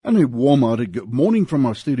And a warm-hearted good morning from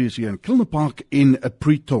our studios here in Kilner Park in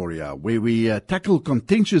Pretoria, where we tackle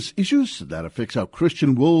contentious issues that affects our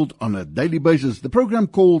Christian world on a daily basis. The program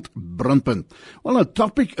called Brandpunt. Well, our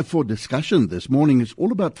topic for discussion this morning is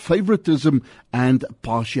all about favoritism and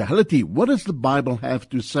partiality. What does the Bible have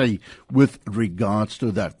to say with regards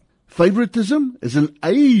to that? Favoritism is an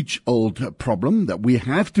age-old problem that we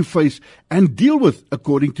have to face and deal with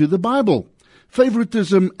according to the Bible.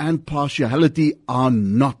 Favoritism and partiality are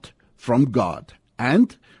not from God,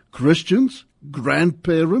 and Christians,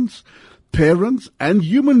 grandparents, parents, and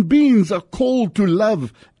human beings are called to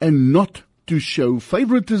love and not to show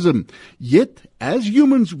favoritism. Yet, as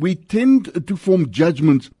humans, we tend to form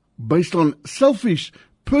judgments based on selfish,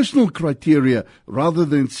 personal criteria rather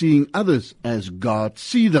than seeing others as God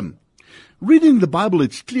sees them. Reading the Bible,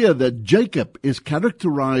 it's clear that Jacob is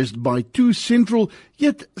characterized by two central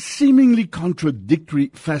yet seemingly contradictory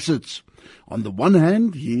facets. On the one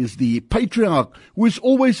hand, he is the patriarch who is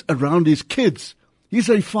always around his kids. He's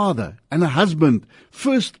a father and a husband,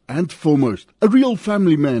 first and foremost, a real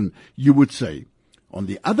family man, you would say. On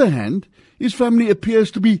the other hand, his family appears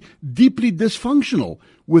to be deeply dysfunctional,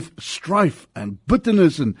 with strife and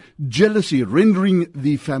bitterness and jealousy rendering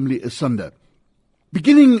the family asunder.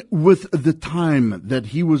 Beginning with the time that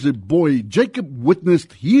he was a boy, Jacob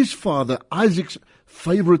witnessed his father Isaac's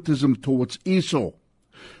favoritism towards Esau.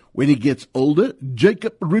 When he gets older,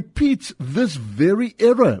 Jacob repeats this very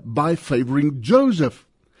error by favoring Joseph.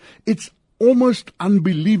 It's almost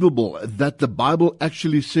unbelievable that the Bible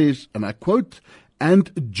actually says, and I quote, "And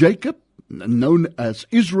Jacob, known as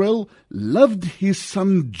Israel, loved his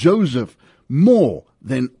son Joseph more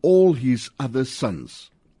than all his other sons."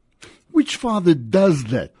 Which father does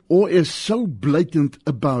that, or is so blatant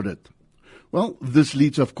about it? Well, this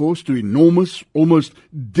leads, of course, to enormous, almost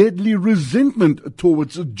deadly resentment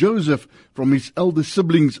towards Joseph from his elder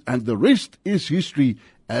siblings, and the rest is history,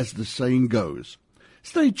 as the saying goes.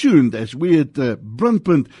 Stay tuned as we at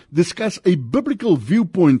Brandpunt discuss a biblical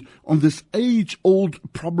viewpoint on this age-old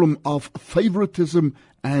problem of favoritism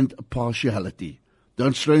and partiality.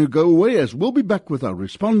 Don't stray or go away, as we'll be back with our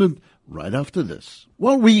respondent right after this.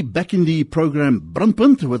 Well, we back in the program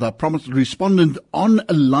Brandpunt with our promised respondent on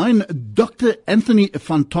a line, Dr. Anthony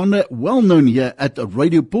Fontana, well known here at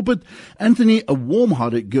Radio Pulpit. Anthony, a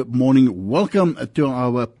warm-hearted good morning. Welcome to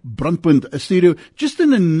our Brandpunt studio. Just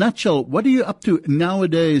in a nutshell, what are you up to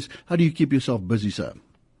nowadays? How do you keep yourself busy, sir?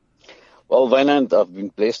 Well, Wynand, I've been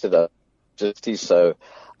blessed at university, so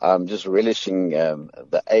I'm just relishing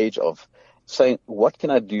the age of saying, what can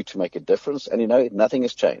I do to make a difference? And nothing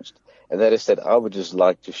has changed. And that is that I would just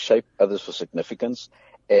like to shape others for significance.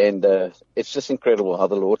 And it's just incredible how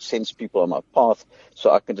the Lord sends people on my path so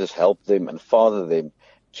I can just help them and father them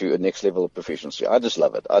to a next level of proficiency. I just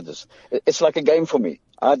love it. It's like a game for me.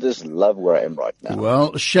 I just love where I am right now.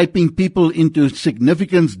 Well, shaping people into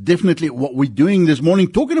significance, definitely what we're doing this morning,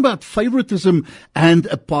 talking about favoritism and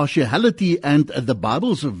partiality and the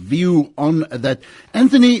Bible's view on that.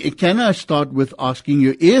 Anthony, can I start with asking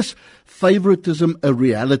you, is favoritism a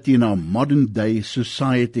reality in our modern day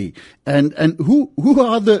society? And who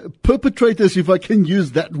are the perpetrators, if I can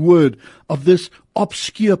use that word, of this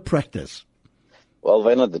obscure practice? Well,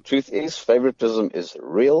 Werner, the truth is favoritism is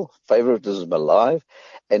real, favoritism alive,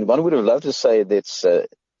 and one would have loved to say that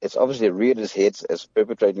it's obviously reared its head as a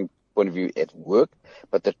perpetrating point of view at work,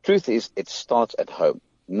 but the truth is it starts at home,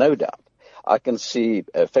 no doubt. I can see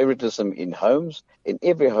favoritism in homes, in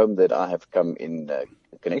every home that I have come in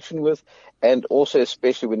connection with, and also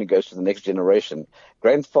especially when it goes to the next generation.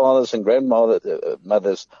 Grandfathers and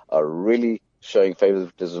grandmothers are really showing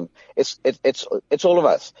favoritism. It's all of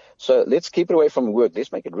us. So let's keep it away from work.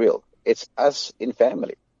 Let's make it real. It's us in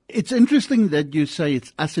family. It's interesting that you say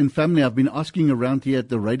it's us in family. I've been asking around here at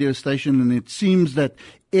the radio station, and it seems that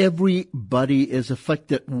everybody is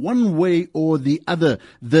affected one way or the other.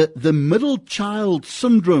 The middle child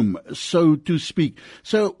syndrome, so to speak.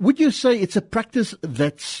 So would you say it's a practice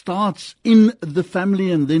that starts in the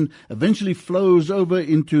family and then eventually flows over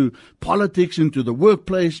into politics, into the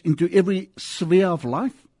workplace, into every sphere of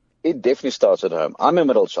life? It definitely starts at home. I'm a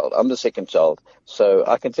middle child. I'm the second child. So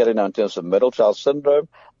I can tell you now, in terms of middle child syndrome,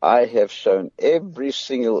 I have shown every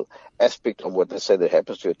single aspect of what they say that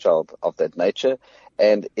happens to a child of that nature.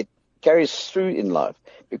 And it carries through in life,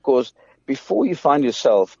 because before you find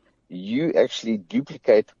yourself, you actually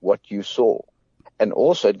duplicate what you saw. And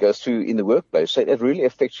also it goes through in the workplace. So it really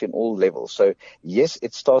affects you in all levels. So yes,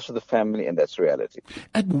 it starts with the family, and that's reality.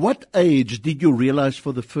 At what age did you realize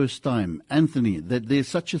for the first time, Anthony, that there's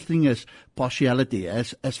such a thing as partiality,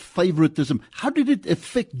 as favoritism? How did it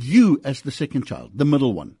affect you as the second child, the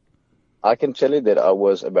middle one? I can tell you that I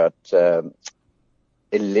was about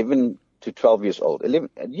 11 to 12 years old. 11,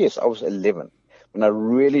 yes, I was 11 when I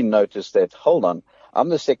really noticed that, hold on, I'm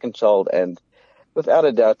the second child, and without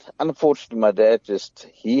a doubt, unfortunately, my dad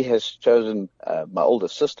he has chosen my older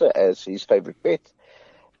sister as his favorite pet.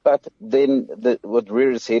 But then what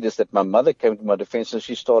reared its head is that my mother came to my defense and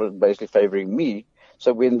she started basically favoring me.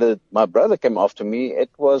 So when my brother came after me, it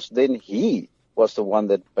was then he was the one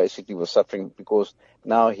that basically was suffering, because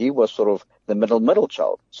now he was sort of the middle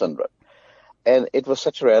child syndrome. And it was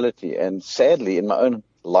such a reality. And sadly, in my own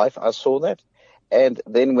life, I saw that. And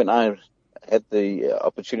then when I had the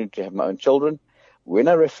opportunity to have my own children, when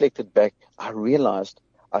I reflected back, I realized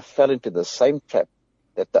I fell into the same trap,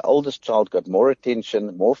 that the oldest child got more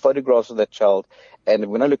attention, more photographs of that child. And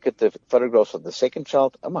when I look at the photographs of the second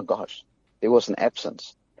child, oh my gosh, there was an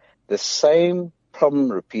absence. The same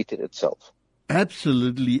problem repeated itself.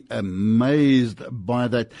 Absolutely amazed by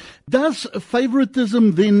that. Does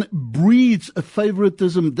favoritism then breeds a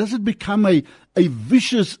favoritism? Does it become a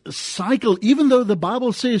vicious cycle, even though the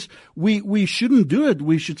Bible says we shouldn't do it?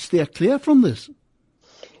 We should steer clear from this.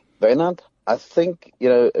 Bernard, I think,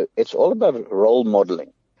 it's all about role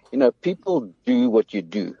modeling. People do what you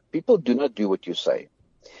do. People do not do what you say.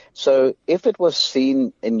 So if it was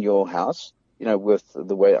seen in your house, with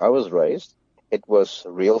the way I was raised, it was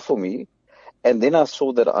real for me. And then I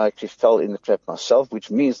saw that I actually fell in the trap myself,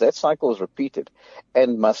 which means that cycle was repeated.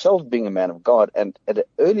 And myself being a man of God, and at an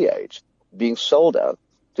early age being sold out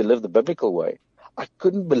to live the biblical way, I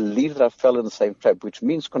couldn't believe that I fell in the same trap, which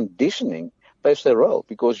means conditioning plays their role,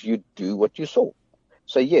 because you do what you saw.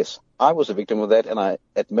 So yes, I was a victim of that, and I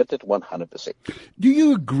admit it 100%. Do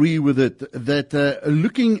you agree with it that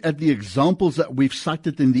looking at the examples that we've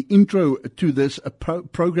cited in the intro to this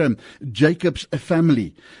program, Jacob's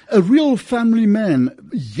family, a real family man,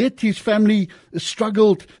 yet his family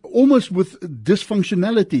struggled almost with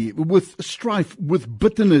dysfunctionality, with strife, with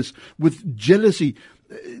bitterness, with jealousy.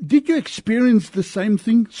 Did you experience the same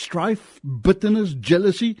thing, strife, bitterness,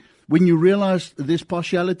 jealousy, when you realized there's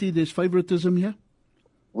partiality, there's favoritism here?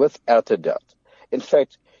 Without a doubt. In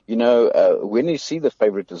fact, when you see the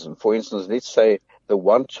favoritism, for instance, let's say the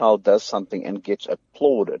one child does something and gets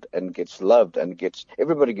applauded and gets loved and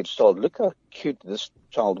everybody gets told, look how cute this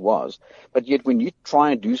child was. But yet when you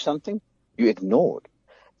try and do something, you ignored.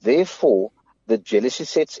 Therefore, the jealousy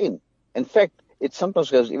sets in. In fact, it sometimes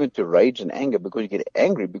goes even to rage and anger, because you get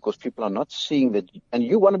angry because people are not seeing that, and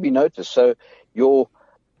you want to be noticed. So your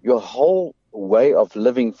whole way of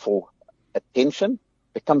living for attention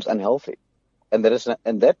becomes unhealthy, and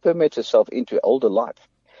that permeates itself into older life.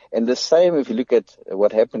 And the same, if you look at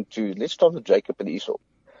what happened let's start with Jacob and Esau.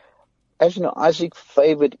 As you know, Isaac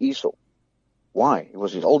favored Esau. Why? He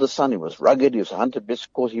was his older son. He was rugged. He was a hunter,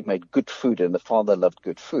 because he made good food, and the father loved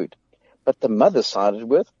good food. But the mother sided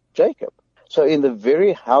with Jacob. So in the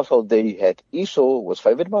very household there, you had Esau was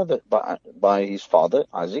favored by his father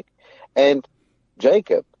Isaac, and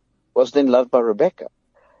Jacob was then loved by Rebekah.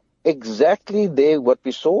 Exactly there, what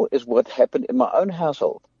we saw is what happened in my own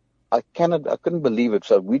household. I couldn't believe it.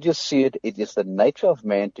 So we just see it. It is the nature of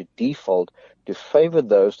man to default to favor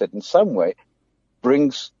those that in some way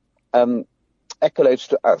brings accolades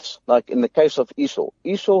to us. Like in the case of Esau.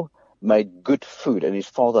 Esau made good food, and his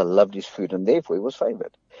father loved his food, and therefore he was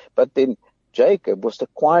favored. But then Jacob was the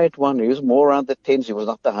quiet one. He was more around the tents. He was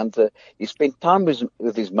not the hunter. He spent time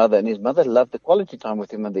with his mother, and his mother loved the quality time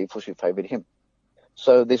with him, and therefore she favored him.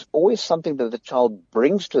 So there's always something that the child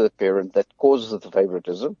brings to the parent that causes the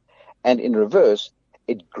favoritism, and in reverse,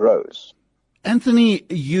 it grows. Anthony,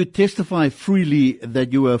 you testify freely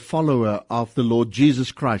that you are a follower of the Lord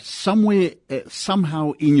Jesus Christ. Somewhere,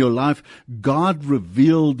 somehow in your life, God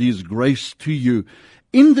revealed His grace to you.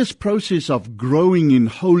 In this process of growing in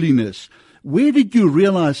holiness, where did you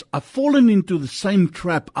realize I've fallen into the same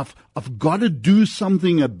trap? I've got to do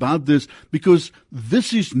something about this because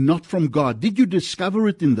this is not from God. Did you discover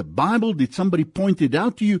it in the Bible? Did somebody point it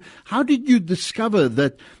out to you? How did you discover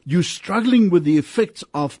that you're struggling with the effects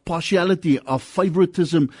of partiality, of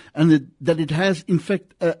favoritism, and that it has, in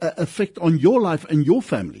fact, an effect on your life and your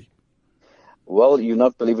family? Well, you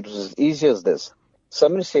not believe it was as easy as this.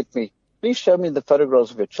 Somebody said to me, please show me the photographs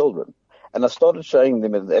of your children. And I started showing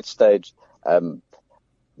them at that stage.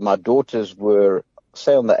 My daughters were,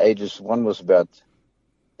 say, on the ages, one was about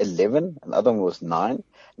 11, and the other one was 9. And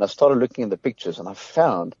I started looking at the pictures, and I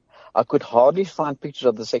found I could hardly find pictures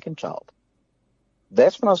of the second child.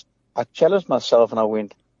 That's when I challenged myself, and I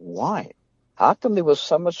went, why? How come there was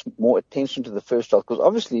so much more attention to the first child? Because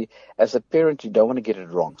obviously, as a parent, you don't want to get it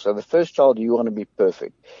wrong. So the first child, you want to be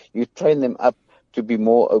perfect. You train them up to be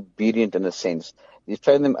more obedient in a sense. You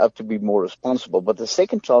train them up to be more responsible. But the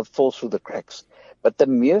second child falls through the cracks. But the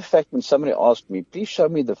mere fact when somebody asked me, please show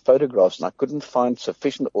me the photographs, and I couldn't find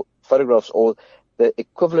sufficient photographs or the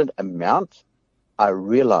equivalent amount, I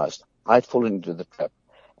realized I'd fallen into the trap.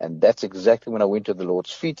 And that's exactly when I went to the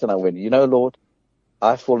Lord's feet and I went, Lord,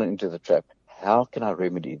 I've fallen into the trap. How can I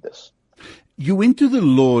remedy this? You went to the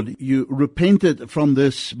Lord, you repented from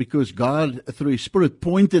this because God, through His Spirit,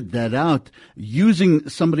 pointed that out using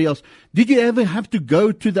somebody else. Did you ever have to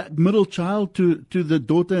go to that middle child, to the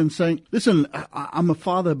daughter, and say, listen, I'm a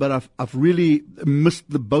father, but I've really missed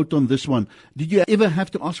the boat on this one? Did you ever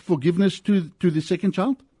have to ask forgiveness to the second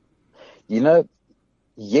child?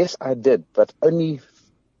 Yes, I did, but only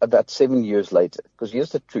about 7 years later. Because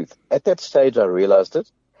here's the truth. At that stage, I realized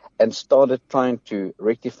it and started trying to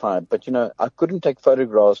rectify it. But, I couldn't take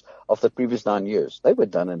photographs of the previous 9 years. They were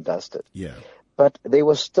done and dusted. Yeah. But there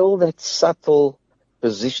was still that subtle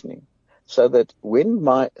positioning. So that when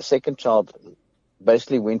my second child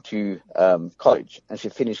basically went to college and she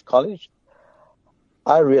finished college,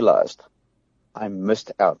 I realized I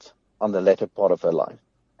missed out on the latter part of her life.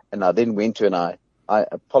 And I then went to and I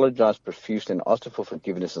apologized profusely and asked her for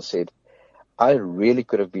forgiveness and said, I really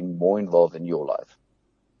could have been more involved in your life.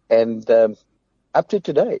 And up to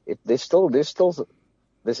today, there's strife.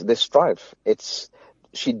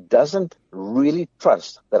 She doesn't really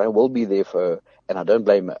trust that I will be there for her, and I don't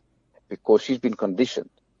blame her because she's been conditioned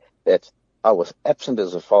that I was absent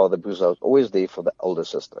as a father because I was always there for the older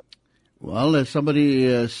sister. Well, as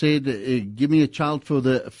somebody said, give me a child for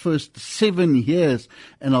the first 7 years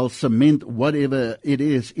and I'll cement whatever it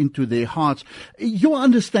is into their hearts. Your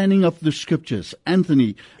understanding of the scriptures,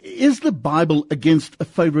 Anthony, is the Bible against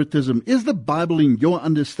favoritism? Is the Bible, in your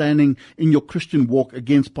understanding, in your Christian walk,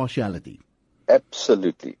 against partiality?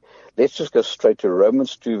 Absolutely. Let's just go straight to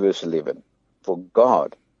Romans 2 verse 11. For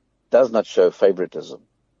God does not show favoritism.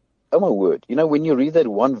 Oh my word. When you read that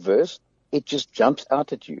one verse, it just jumps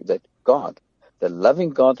out at you that God, the loving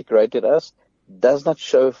God that created us, does not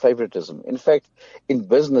show favoritism. In fact, in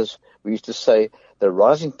business, we used to say the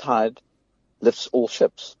rising tide lifts all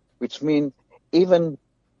ships, which means even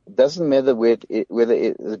doesn't matter whether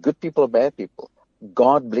it's good people or bad people.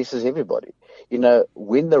 God blesses everybody.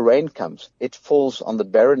 When the rain comes, it falls on the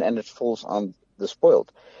barren and it falls on the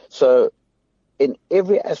spoiled. So in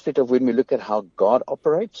every aspect of when we look at how God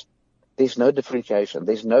operates, there's no differentiation.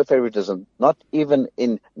 There's no favoritism, not even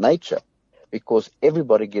in nature, because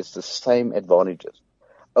everybody gets the same advantages.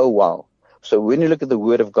 Oh, wow. So when you look at the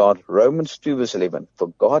Word of God, Romans 2 verse 11, for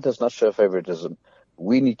God does not show favoritism,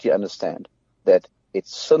 we need to understand that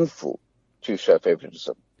it's sinful to show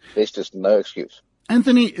favoritism. There's just no excuse.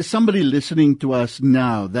 Anthony, somebody listening to us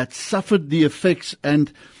now that suffered the effects,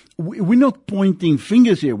 and we're not pointing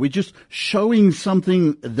fingers here. We're just showing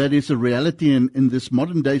something that is a reality in this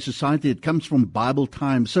modern day society. It comes from Bible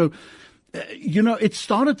times. So, it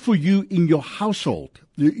started for you in your household.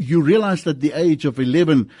 You realized at the age of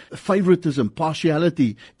 11, favoritism,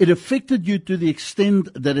 partiality, it affected you to the extent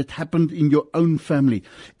that it happened in your own family.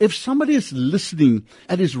 If somebody is listening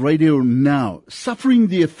at his radio now, suffering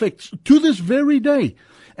the effects to this very day,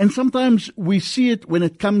 and sometimes we see it when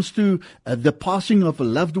it comes to the passing of a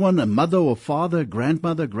loved one, a mother or father,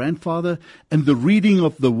 grandmother, grandfather, and the reading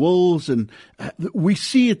of the wills, and we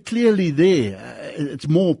see it clearly there. It's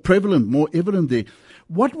more prevalent, more evident there.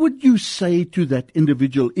 What would you say to that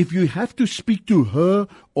individual if you have to speak to her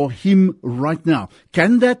or him right now?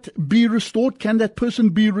 Can that be restored? Can that person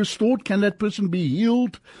be restored? Can that person be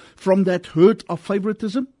healed from that hurt of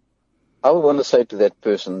favoritism? I would want to say to that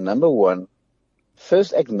person, number one,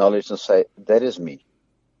 first acknowledge and say, that is me.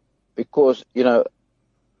 Because,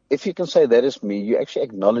 if you can say that is me, you're actually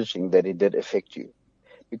acknowledging that it did affect you.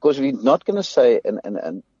 Because we're not going to say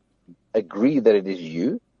and agree that it is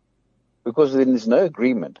you, because then there's no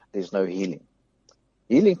agreement, there's no healing.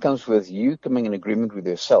 Healing comes with you coming in agreement with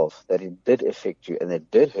yourself that it did affect you and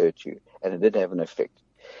it did hurt you and it did have an effect.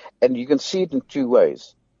 And you can see it in two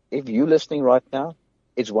ways. If you're listening right now,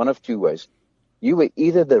 it's one of two ways. You were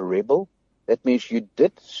either the rebel. That means you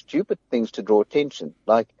did stupid things to draw attention,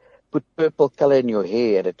 like put purple color in your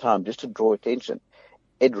hair at a time just to draw attention.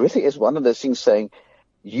 It really is one of those things saying,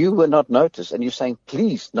 you were not noticed, and you're saying,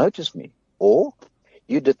 please notice me. Or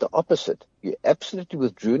you did the opposite. You absolutely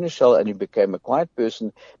withdrew in your shell and you became a quiet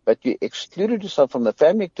person, but you excluded yourself from the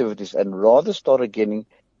family activities and rather started getting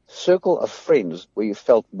a circle of friends where you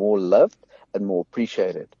felt more loved and more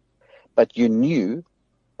appreciated. But you knew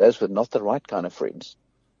those were not the right kind of friends.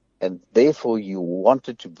 And therefore you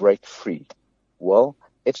wanted to break free. Well,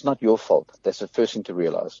 it's not your fault. That's the first thing to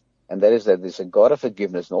realize. And that is that there's a God of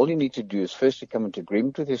forgiveness. And all you need to do is first to come into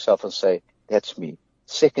agreement with yourself and say, That's me.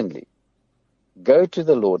 Secondly, go to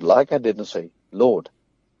the Lord like I did and say, Lord,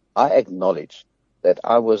 I acknowledge that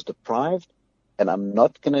I was deprived and I'm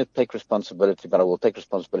not going to take responsibility, but I will take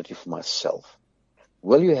responsibility for myself.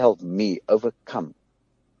 Will you help me overcome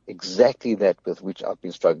exactly that with which I've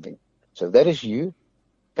been struggling? So if that is you,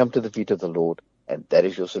 come to the feet of the Lord, and that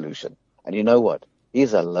is your solution. And you know what? He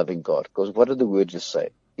is a loving God, because what did the word just say?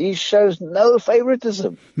 He shows no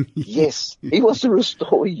favoritism. Yes, he wants to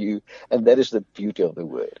restore you, and that is the beauty of the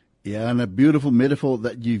word. Yeah, and a beautiful metaphor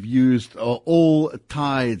that you've used, all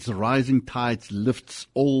tides, rising tides lifts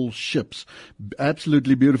all ships.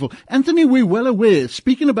 Absolutely beautiful. Anthony, we're well aware,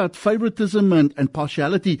 speaking about favoritism and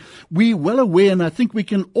partiality, we're well aware, and I think we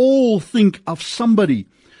can all think of somebody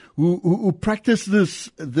who practice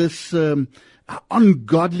this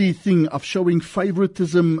ungodly thing of showing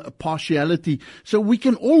favoritism, partiality. So we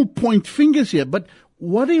can all point fingers here, but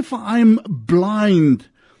what if I'm blind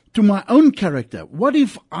to my own character? What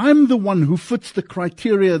if I'm the one who fits the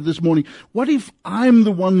criteria this morning? What if I'm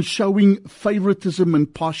the one showing favoritism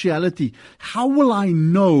and partiality? How will I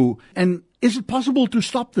know? And is it possible to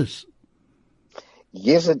stop this?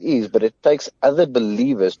 Yes, it is, but it takes other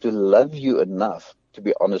believers to love you enough to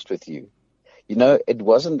be honest with you. You know, it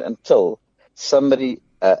wasn't until somebody,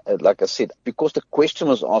 like I said, because the question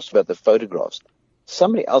was asked about the photographs,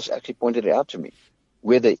 somebody else actually pointed it out to me,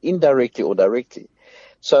 whether indirectly or directly.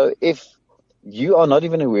 So if you are not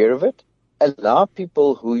even aware of it, allow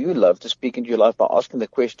people who you love to speak into your life by asking the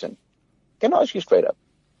question, can I ask you straight up,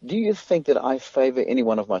 do you think that I favor any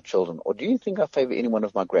one of my children, or do you think I favor any one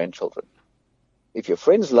of my grandchildren? If your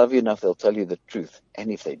friends love you enough, they'll tell you the truth.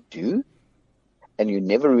 And if they do, and you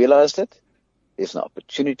never realized it, there's an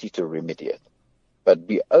opportunity to remedy it. But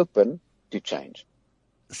be open to change.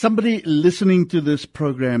 Somebody listening to this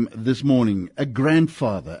program this morning, a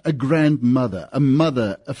grandfather, a grandmother, a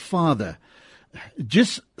mother, a father,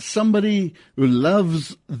 just somebody who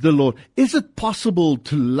loves the Lord. Is it possible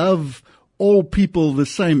to love all people the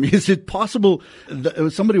same? Is it possible?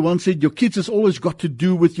 Somebody once said, your kids has always got to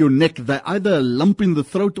do with your neck. They're either a lump in the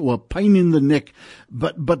throat or a pain in the neck,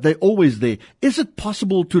 but they're always there. Is it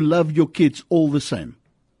possible to love your kids all the same?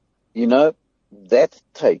 You know, that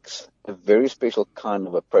takes a very special kind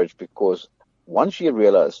of approach, because once you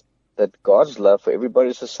realize that God's love for everybody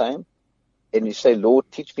is the same, and you say, Lord,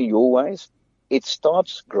 teach me your ways, it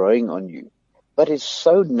starts growing on you. But it's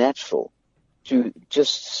so natural to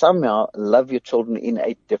just somehow love your children in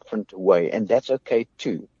a different way, and that's okay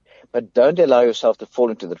too. But don't allow yourself to fall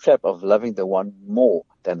into the trap of loving the one more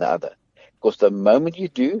than the other, because the moment you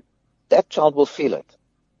do, that child will feel it,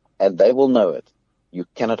 and they will know it. You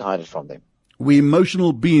cannot hide it from them. We're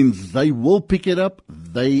emotional beings. They will pick it up.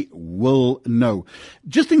 They will know.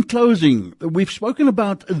 Just in closing, we've spoken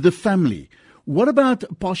about the family. What about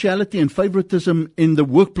partiality and favoritism in the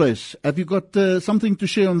workplace? Have you got something to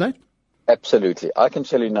share on that? Absolutely. I can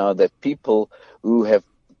tell you now that people who have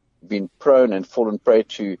been prone and fallen prey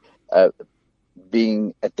to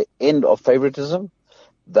being at the end of favoritism,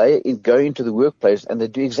 they go into the workplace and they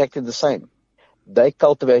do exactly the same. They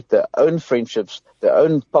cultivate their own friendships, their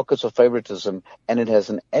own pockets of favoritism, and it has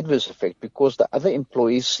an adverse effect because the other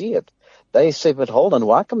employees see it. They say, but hold on,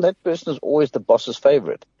 why come that person is always the boss's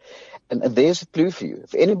favorite? And there's a clue for you.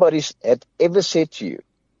 If anybody's had ever said to you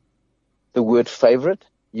the word favorite,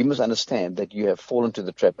 you must understand that you have fallen to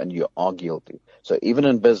the trap and you are guilty. So even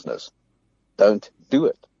in business, don't do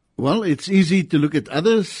it. Well, it's easy to look at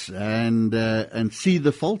others and see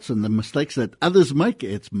the faults and the mistakes that others make.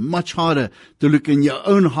 It's much harder to look in your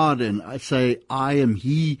own heart and say, I am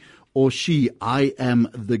he or she. I am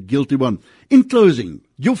the guilty one. In closing,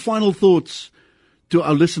 your final thoughts to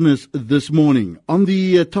our listeners this morning on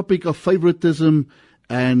the topic of favoritism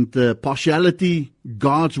and partiality,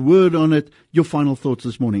 God's word on it. Your final thoughts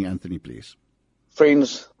this morning, Anthony, please.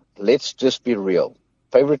 Friends, let's just be real.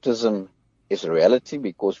 Favoritism is a reality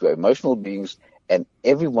because we're emotional beings and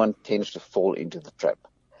everyone tends to fall into the trap.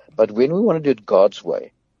 But when we want to do it God's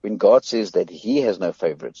way, when God says that he has no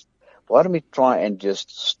favorites, why don't we try and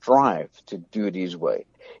just strive to do it his way?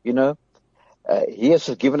 You know, he has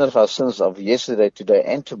forgiven us our sins of yesterday, today,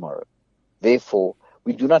 and tomorrow. Therefore,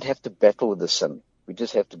 we do not have to battle with the sin. We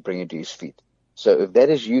just have to bring it to his feet. So if that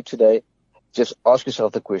is you today, just ask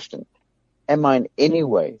yourself the question, am I in any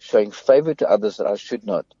way showing favor to others that I should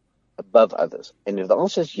not, above others? And if the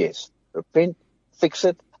answer is yes, repent, fix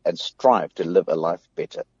it, and strive to live a life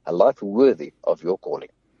better, a life worthy of your calling.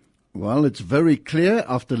 Well, it's very clear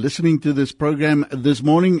after listening to this program this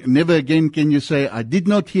morning. Never again can you say, I did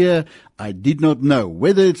not hear, I did not know.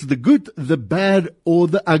 Whether it's the good, the bad, or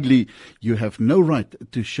the ugly, you have no right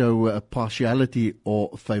to show partiality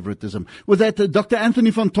or favoritism. With that, Dr. Anthony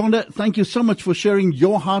van Tonder, thank you so much for sharing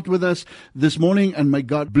your heart with us this morning, and may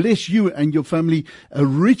God bless you and your family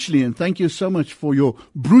richly. And thank you so much for your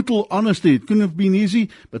brutal honesty. It couldn't have been easy,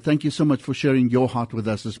 but thank you so much for sharing your heart with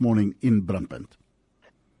us this morning in Brandpunt.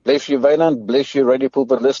 Bless you, Wynand. Bless you, Radio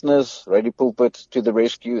Pulpit listeners. Radio Pulpit to the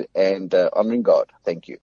rescue and honoring God. Thank you.